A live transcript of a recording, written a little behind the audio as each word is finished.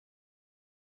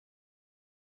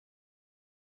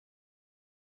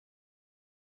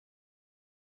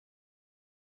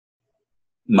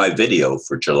my video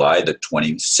for July the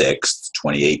 26th,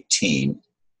 2018,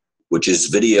 which is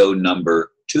video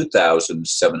number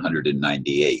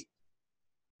 2798,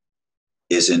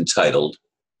 is entitled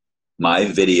My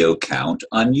Video Count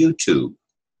on YouTube.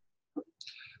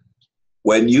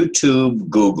 When YouTube,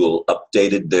 Google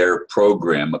updated their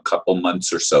program a couple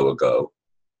months or so ago,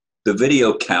 the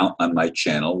video count on my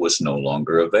channel was no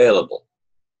longer available.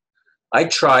 I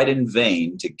tried in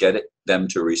vain to get them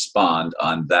to respond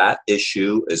on that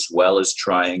issue, as well as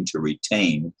trying to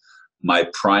retain my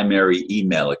primary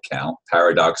email account,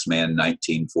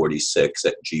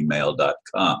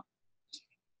 paradoxman1946@gmail.com.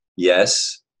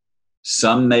 Yes,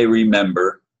 some may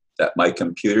remember that my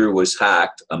computer was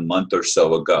hacked a month or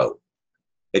so ago.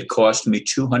 It cost me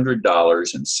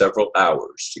 $200 and several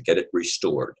hours to get it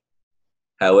restored.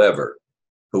 However,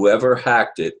 whoever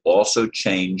hacked it also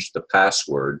changed the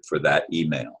password for that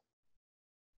email.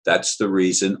 That's the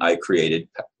reason I created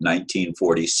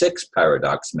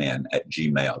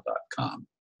 1946paradoxman@gmail.com.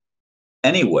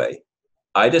 Anyway,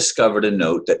 I discovered a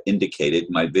note that indicated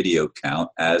my video count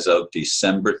as of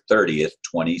December 30th,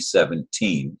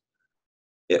 2017.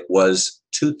 It was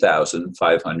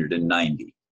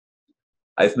 2,590.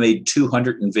 I've made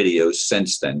 200 videos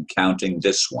since then, counting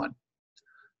this one.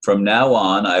 From now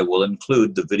on, I will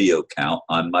include the video count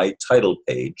on my title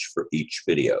page for each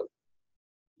video.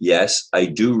 Yes, I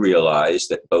do realize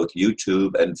that both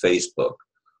YouTube and Facebook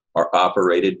are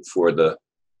operated for the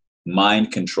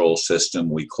mind control system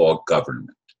we call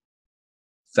government.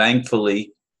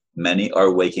 Thankfully, many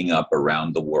are waking up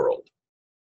around the world.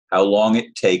 How long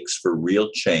it takes for real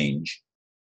change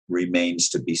remains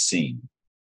to be seen.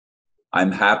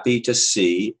 I'm happy to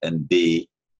see and be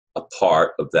a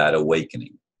part of that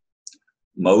awakening.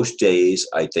 Most days,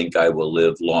 I think I will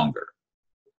live longer.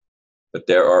 But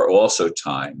there are also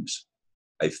times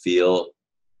I feel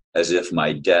as if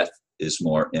my death is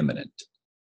more imminent.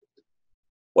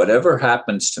 Whatever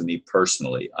happens to me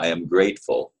personally, I am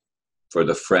grateful for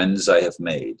the friends I have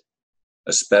made,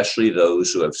 especially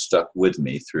those who have stuck with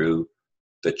me through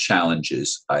the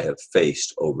challenges I have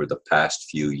faced over the past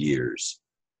few years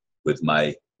with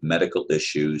my medical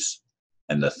issues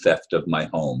and the theft of my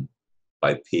home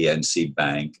by PNC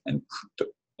Bank and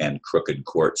crooked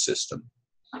court system.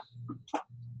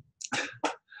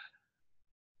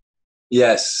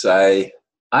 Yes,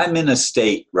 I'm in a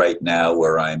state right now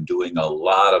where I'm doing a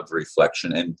lot of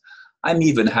reflection, and I'm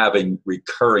even having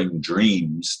recurring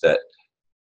dreams that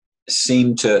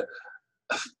seem to,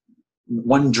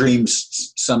 one dream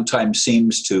sometimes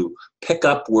seems to pick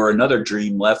up where another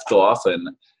dream left off,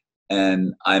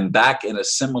 and I'm back in a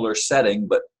similar setting,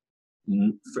 but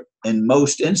in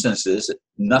most instances,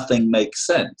 nothing makes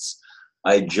sense.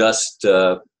 I just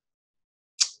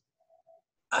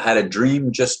had a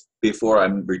dream just before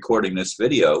I'm recording this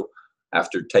video,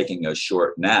 after taking a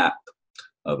short nap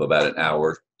of about an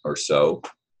hour or so.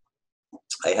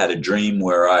 I had a dream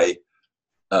where I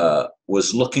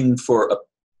was looking for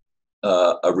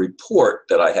a report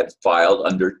that I had filed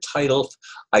under Title.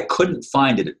 I couldn't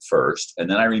find it at first, and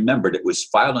then I remembered it was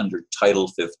filed under Title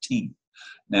 15.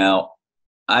 Now,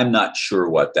 I'm not sure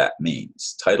what that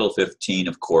means. Title 15,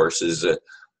 of course, is a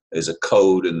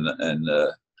code in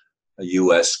a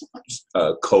U.S.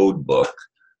 Code book,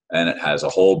 and it has a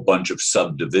whole bunch of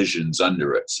subdivisions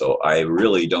under it. So I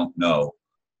really don't know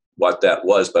what that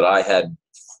was, but I had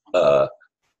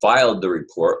filed the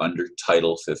report under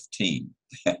Title 15.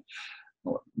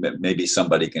 Maybe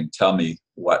somebody can tell me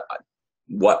what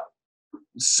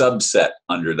subset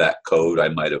under that code I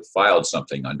might have filed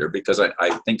something under, because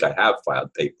I think I have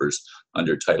filed papers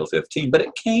under Title 15, but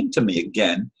it came to me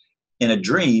again in a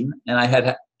dream, and I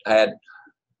had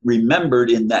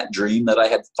remembered in that dream that I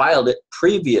had filed it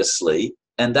previously,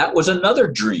 and that was another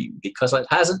dream, because it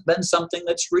hasn't been something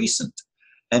that's recent.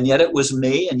 And yet it was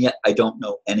me, and yet I don't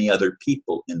know any other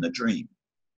people in the dream.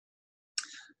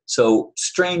 So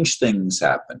strange things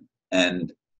happen,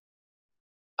 and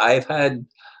I've had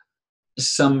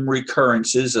some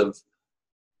recurrences of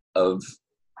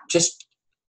just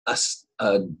a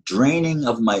draining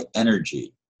of my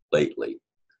energy lately.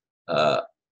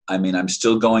 I mean, I'm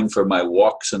still going for my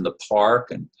walks in the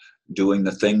park and doing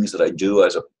the things that I do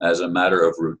as a matter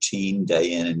of routine,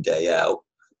 day in and day out.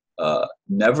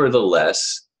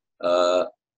 Nevertheless,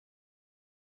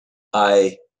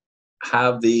 I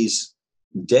have these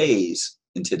days,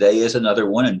 and today is another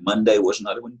one, and Monday was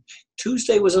another one.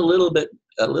 Tuesday was a little bit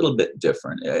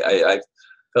different. I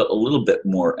felt a little bit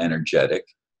more energetic,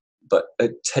 but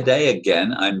today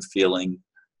again, I'm feeling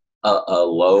a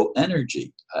low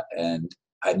energy, and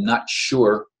I'm not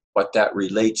sure what that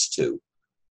relates to.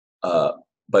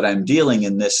 But I'm dealing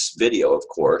in this video, of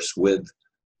course, with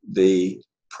the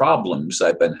problems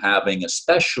I've been having,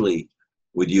 especially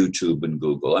with YouTube and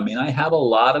Google. I mean, I have a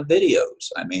lot of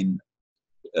videos. I mean,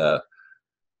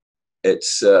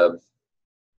 it's the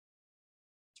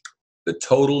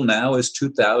total now is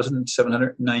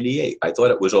 2,798. I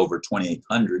thought it was over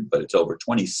 2,800, but it's over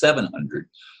 2,700.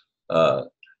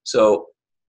 So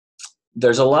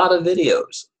there's a lot of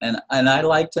videos, and I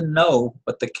like to know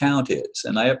what the count is.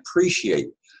 And I appreciate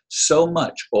so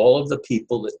much all of the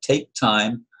people that take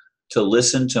time to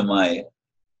listen to my,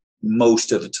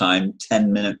 most of the time,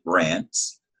 10-minute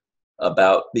rants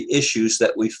about the issues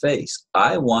that we face.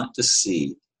 I want to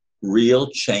see real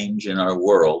change in our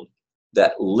world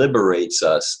that liberates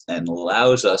us and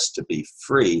allows us to be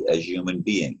free as human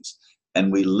beings.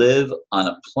 And we live on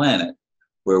a planet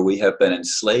where we have been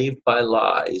enslaved by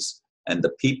lies, and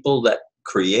the people that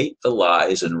create the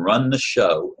lies and run the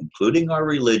show, including our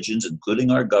religions,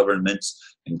 including our governments,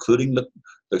 including the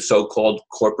so-called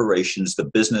corporations, the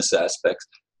business aspects,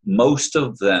 most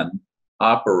of them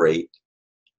operate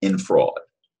in fraud.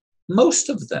 Most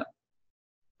of them.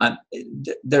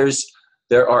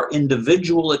 There are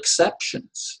individual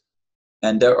exceptions,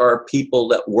 and there are people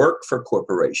that work for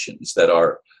corporations that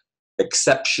are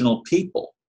exceptional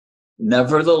people.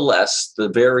 Nevertheless, the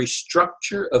very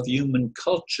structure of human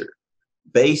culture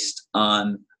based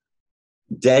on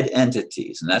dead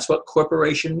entities, and that's what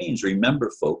corporation means.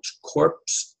 Remember, folks,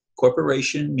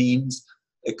 corporation means,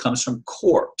 it comes from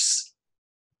corpse,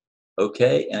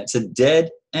 okay? And it's a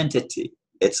dead entity.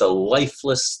 It's a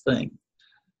lifeless thing.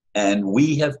 And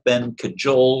we have been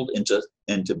cajoled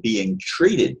into being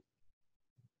treated,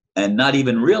 and not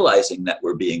even realizing that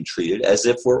we're being treated, as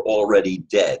if we're already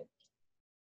dead.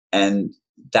 And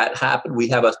that happened. We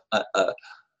have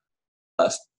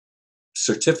a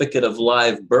certificate of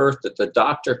live birth that the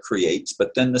doctor creates,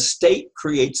 but then the state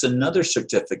creates another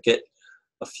certificate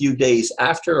a few days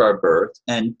after our birth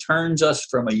and turns us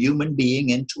from a human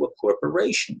being into a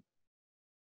corporation.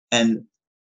 And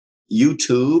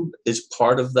YouTube is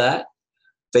part of that.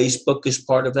 Facebook is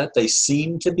part of that. They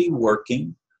seem to be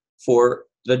working for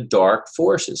the dark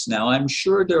forces. Now, I'm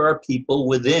sure there are people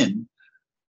within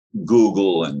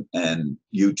Google and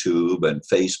YouTube and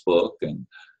Facebook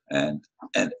and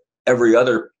every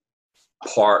other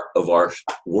part of our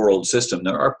world system.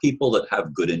 There are people that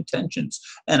have good intentions.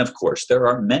 And of course, there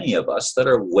are many of us that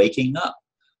are waking up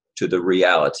to the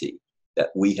reality that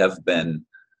we have been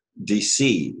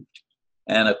deceived.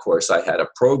 And of course, I had a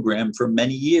program for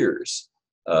many years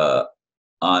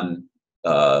on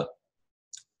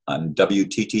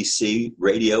WTTC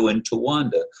radio in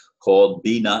Towanda called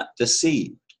Be Not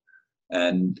Deceived.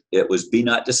 And it was, be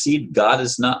not deceived, God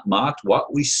is not mocked.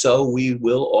 What we sow, we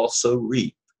will also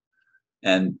reap.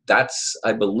 And that's,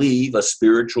 I believe, a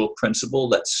spiritual principle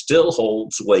that still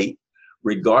holds weight,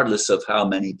 regardless of how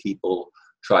many people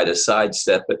try to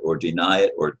sidestep it or deny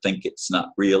it or think it's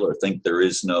not real or think there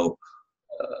is no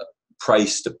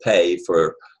price to pay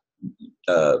for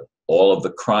all of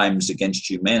the crimes against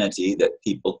humanity that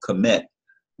people commit.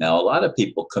 Now, a lot of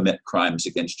people commit crimes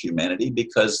against humanity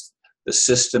because the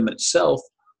system itself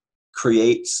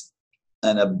creates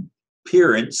an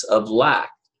appearance of lack,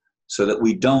 so that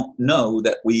we don't know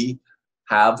that we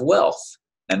have wealth,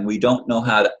 and we don't know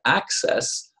how to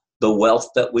access the wealth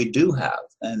that we do have.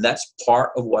 And that's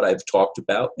part of what I've talked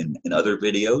about in other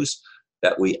videos,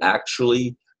 that we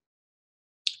actually,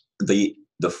 the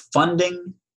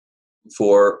funding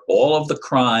for all of the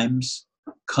crimes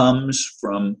comes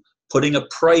from putting a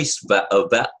price,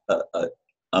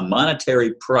 a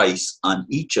monetary price on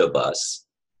each of us,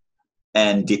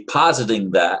 and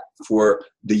depositing that for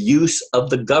the use of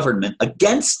the government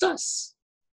against us.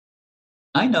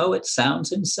 I know it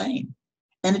sounds insane,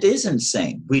 and it is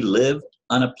insane. We live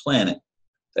on a planet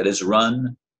that is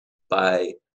run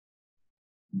by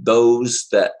those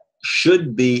that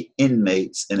should be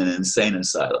inmates in an insane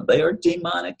asylum. They are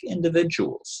demonic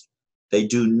individuals. They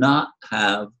do not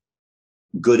have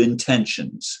good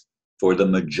intentions for the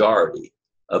majority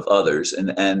of others,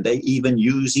 and they even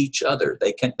use each other.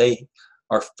 They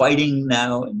are fighting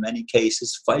now, in many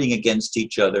cases, fighting against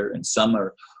each other, and some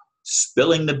are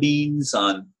spilling the beans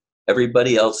on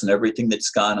everybody else and everything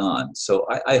that's gone on. So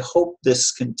I hope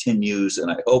this continues,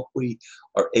 and I hope we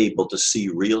are able to see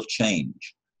real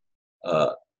change.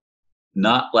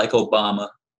 Not like Obama,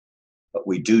 but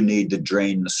we do need to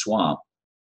drain the swamp,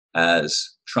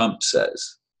 as Trump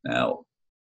says. Now,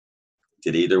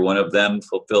 did either one of them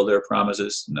fulfill their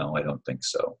promises? No, I don't think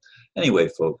so. Anyway,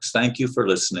 folks, thank you for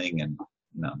listening, and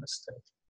namaste.